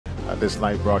this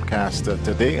live broadcast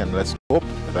today, and let's hope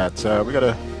that we got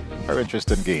a very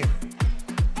interesting game.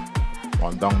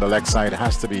 One down the leg side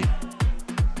has to be.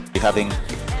 Having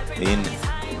been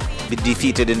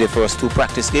defeated in the first 2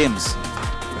 practice games.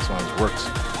 This one's worked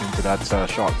into that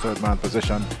short third man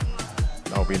position.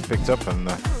 Now being picked up, and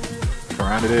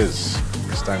Karan it is.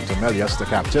 This time to Melias, the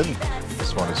captain.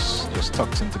 This one is just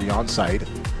tucked into the onside.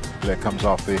 Player comes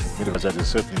off the middle that they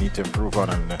certainly need to improve on,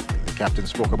 and the captain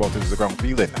spoke about is the ground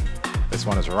fielding. This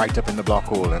one is right up in the block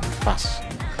hole and pass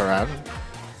Karan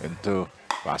into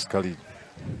Pascal. He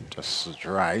just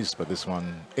dries, but this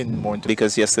one in more into,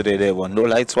 because yesterday there were no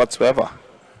lights whatsoever.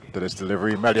 To this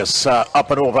delivery, Melias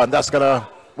up and over, and that's gonna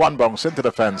one bounce into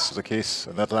the fence. The case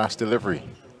in that last delivery.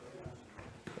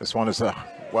 This one is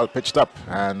well pitched up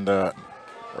and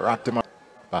wrapped him up.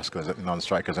 Pascal is at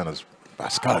non-strikers, and as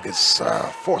Pascal is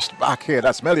forced back here.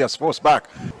 That's Melias forced back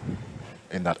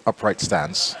in that upright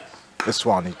stance. This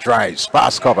one he drives,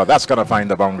 pass cover. That's gonna find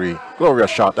the boundary. Glorious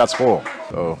shot. That's 4.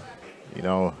 So you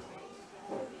know,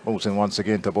 moves in once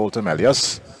again to bowl to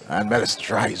Melias, and Melias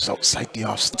drives outside the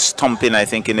off. Stumping, I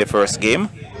think, in the first game.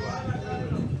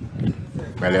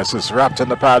 Melias is wrapped in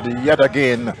the pad yet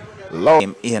again. Low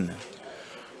In.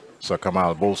 So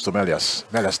Kamal bowls to Melias.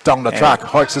 Melias down the track,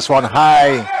 hoiks this one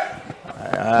high,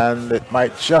 and it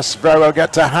might just very well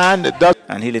get to hand. It does.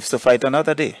 And he lives to fight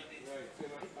another day.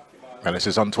 Melias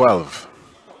is on 12.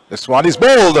 This one is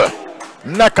bowled.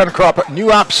 Neck and crop.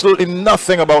 Knew absolutely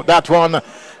nothing about that one.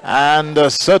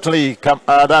 And certainly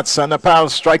that's Nepal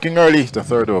striking early. The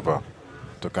third over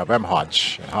to Kabem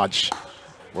Hodge. And Hodge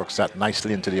works that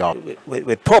nicely into the off.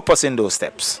 With purpose in those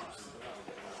steps.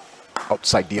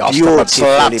 Outside the off, but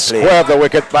slapped square of the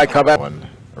wicket by Kabem. One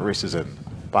races in,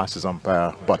 passes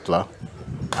umpire Butler,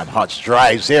 and Hodge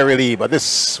drives aerially, but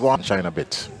this one shine a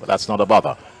bit, but that's not a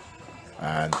bother.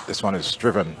 And this one is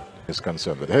driven, is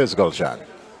concerned with. Here's Gulshan,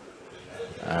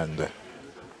 and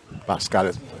Pascal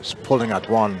is pulling at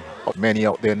one of many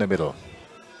out there in the middle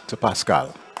to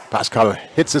Pascal. Pascal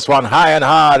hits this one high and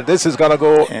hard. This is gonna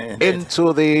go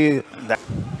into the.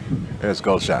 Here's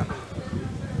Gulshan.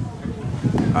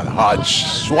 And Hodge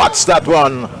swats that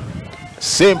one.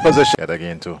 Same position. Yet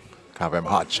again to Kabem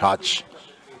Hodge. Hodge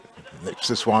lifts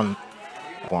this one.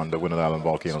 The Windward Island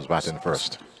Volcanoes batting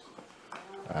first.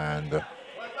 And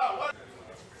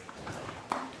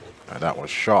that was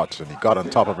short. And he got on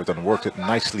top of it and worked it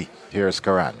nicely. Here's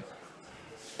Karan.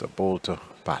 The bowl to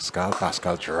Pascal.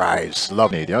 Pascal drives.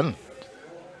 Love Canadian.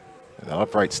 In an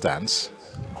upright stance.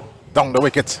 Down the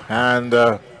wicket.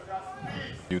 And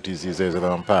duties these days of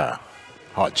the umpire.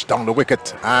 Hodge down the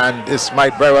wicket, and this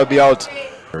might very well be out.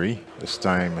 This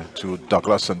time to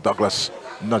Douglas, and Douglas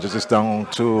nudges this down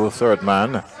to third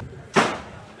man.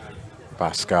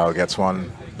 Pascal gets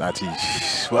one that he,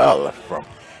 well, from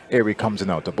here he comes in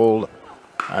out the bowl,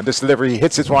 and this delivery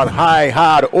hits it one high,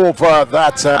 hard over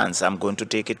that. I'm going to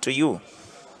take it to you.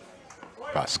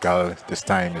 Pascal this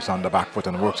time is on the back foot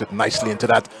and works it nicely into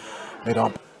that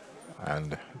mid-on.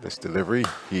 And this delivery,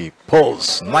 he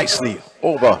pulls nicely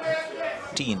over.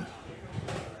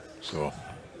 So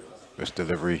this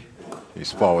delivery,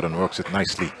 he's forward and works it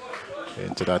nicely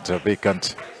into that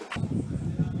vacant.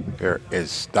 Here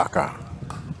is Dhaka,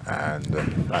 and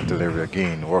that delivery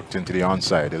again worked into the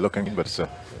onside. They're looking, but it's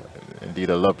indeed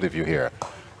a lovely view here.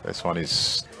 This one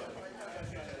is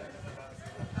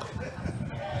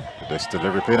this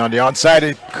delivery playing on the onside.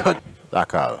 It could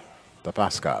Dhaka to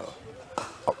Pascal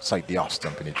outside the off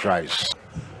stump, and he drives.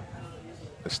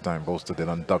 This time goes to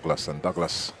Dylan Douglas, and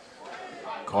Douglas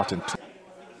caught in two.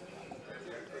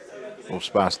 Moves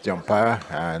past the umpire,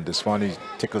 and this one he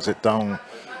tickles it down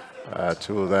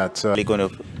to that. They're going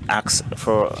to ask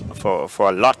for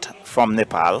a lot from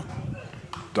Nepal.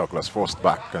 Douglas forced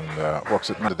back and works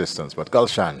it the distance, but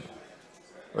Gulshan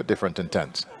with different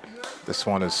intent. This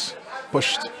one is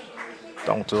pushed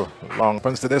down to long.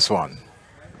 Runs to this one.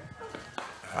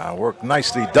 Worked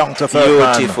nicely down to third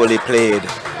man. Beautifully played.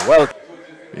 Well.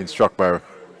 Being struck by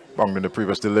Bong in the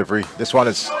previous delivery. This one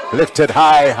is lifted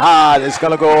high, hard. It's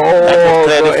going to go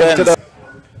into the.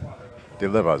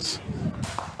 Delivers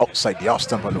outside the off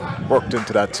stump and worked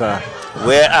into that.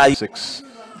 Where are you? 6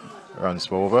 runs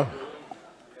for over.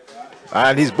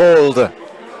 And he's bowled.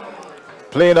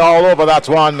 Playing all over that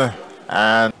one.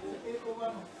 And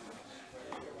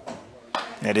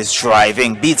it is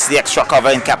driving. Beats the extra cover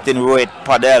in Captain Rohit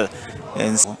Padel.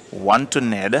 1 to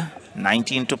Ned.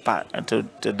 19 to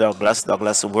Douglas.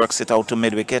 Douglas works it out to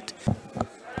mid-wicket.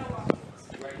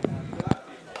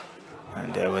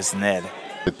 And there was Ned.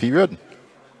 The period.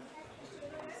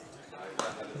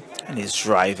 And he's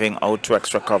driving out to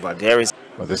extra cover. There is.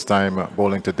 But this time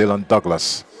bowling to Dylan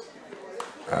Douglas.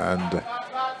 and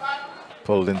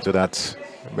pulled into that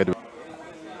mid.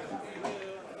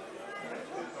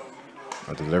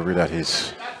 A delivery that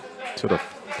he's to the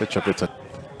pitch of it.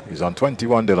 He's on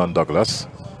 21, Dylan Douglas.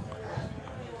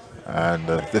 And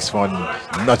this one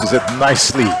nudges it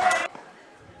nicely.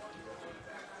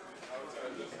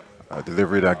 A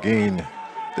delivery again,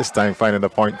 this time finding the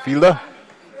point fielder.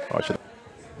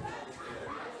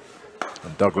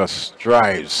 And Douglas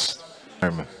drives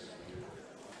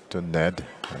to Ned.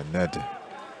 And Ned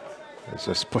is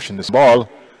just pushing this ball.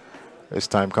 This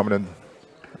time coming in.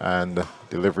 And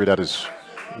delivery that is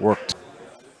worked.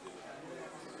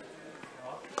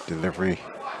 Delivery.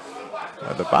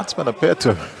 The batsman appeared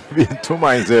to be in two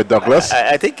minds there, Douglas.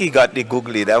 I think he got the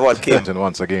googly. That one came. And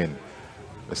once again,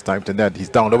 it's time to Ned. He's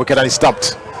down the wicket and he's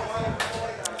stopped.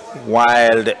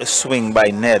 Wild swing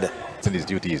by Ned. In his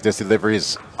duties. This delivery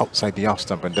is outside the off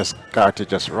stump, and this Carter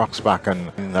just rocks back,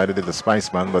 and neither did the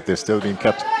Spiceman, but they're still being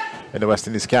kept in the West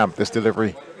Indies camp. This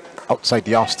delivery outside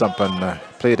the off stump and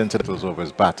played into the over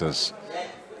his batters.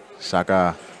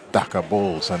 Saga Daka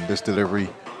bowls, and this delivery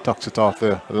tucks it off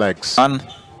the legs.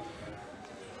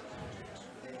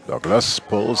 Douglas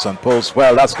pulls and pulls.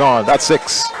 Well, that's gone. That's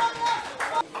 6.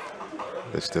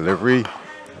 This delivery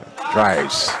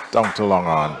drives down to long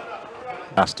on.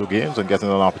 Last 2 games and getting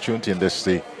an opportunity in this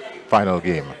the final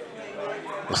game.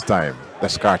 This time,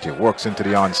 Descartes works into the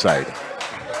onside.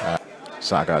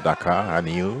 Saga Daka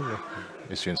Anil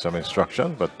issuing some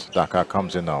instruction, but Daka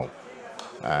comes in now.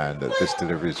 And this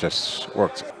delivery just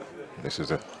worked. This is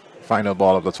the final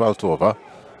ball of the 12th over.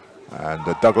 And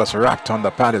Douglas wrapped on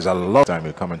the pad is a long time.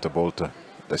 He'll come into bowl to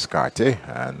Descartes.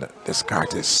 And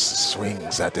Descartes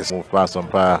swings at this move past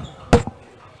umpire.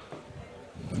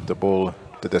 The ball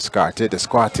to Descartes.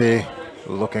 Descartes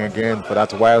looking again for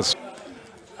that wild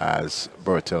as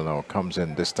Bertil now comes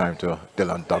in this time to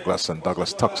Dylan Douglas, and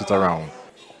Douglas tucks it around.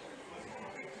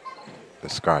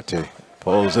 Descartes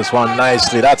pulls this one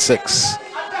nicely. That's 6.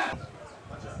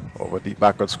 Over deep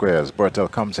backward squares. Bertil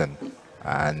comes in,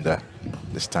 and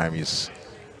this time he's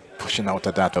pushing out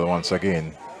at that once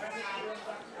again.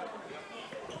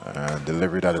 And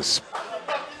delivery that is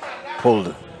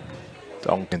pulled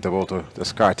down into bowl to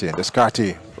Descartes. And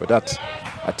Descartes with that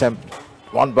attempt,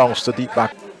 one bounce to deep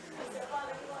back.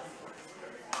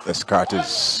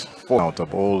 Descartes full out the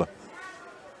bowl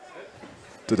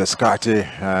to Descartes,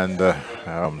 and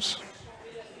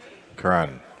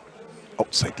Karan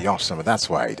outside the off stump, but that's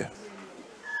wide.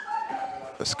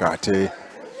 Descartes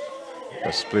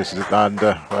just places it, and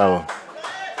well,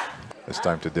 it's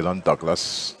time to Dylan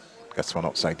Douglas. Gets one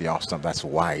outside the off stump. That's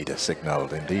wide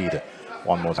signaled indeed.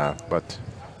 One more time, but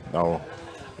now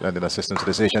lending assistance to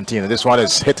this Asian team. And this one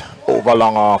is hit over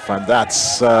long off, and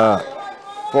that's 4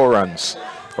 runs.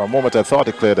 For a moment I thought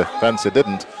it cleared the fence. It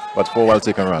didn't, but 4 well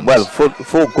taken runs. Well,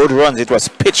 4 good runs. It was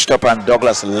pitched up, and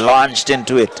Douglas launched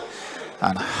into it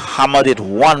and hammered it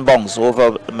one bounce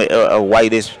over a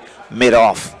widest mid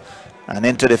off and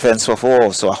into the fence for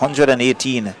 4. So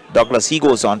 118. Douglas, he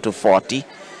goes on to 40.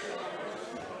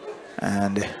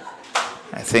 And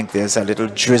I think there's a little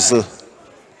drizzle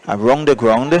around the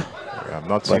ground. I'm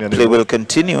not seeing any. Play will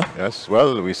continue. Yes,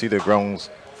 well, we see the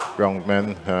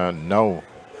groundmen now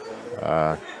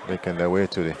making their way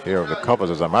to the here of the covers.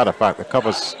 As a matter of fact, the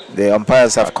covers. The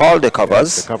umpires have called the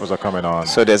covers. Yes, the covers are coming on.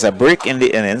 So there's a break in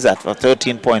the innings at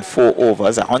 13.4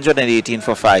 overs, 118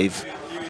 for 5.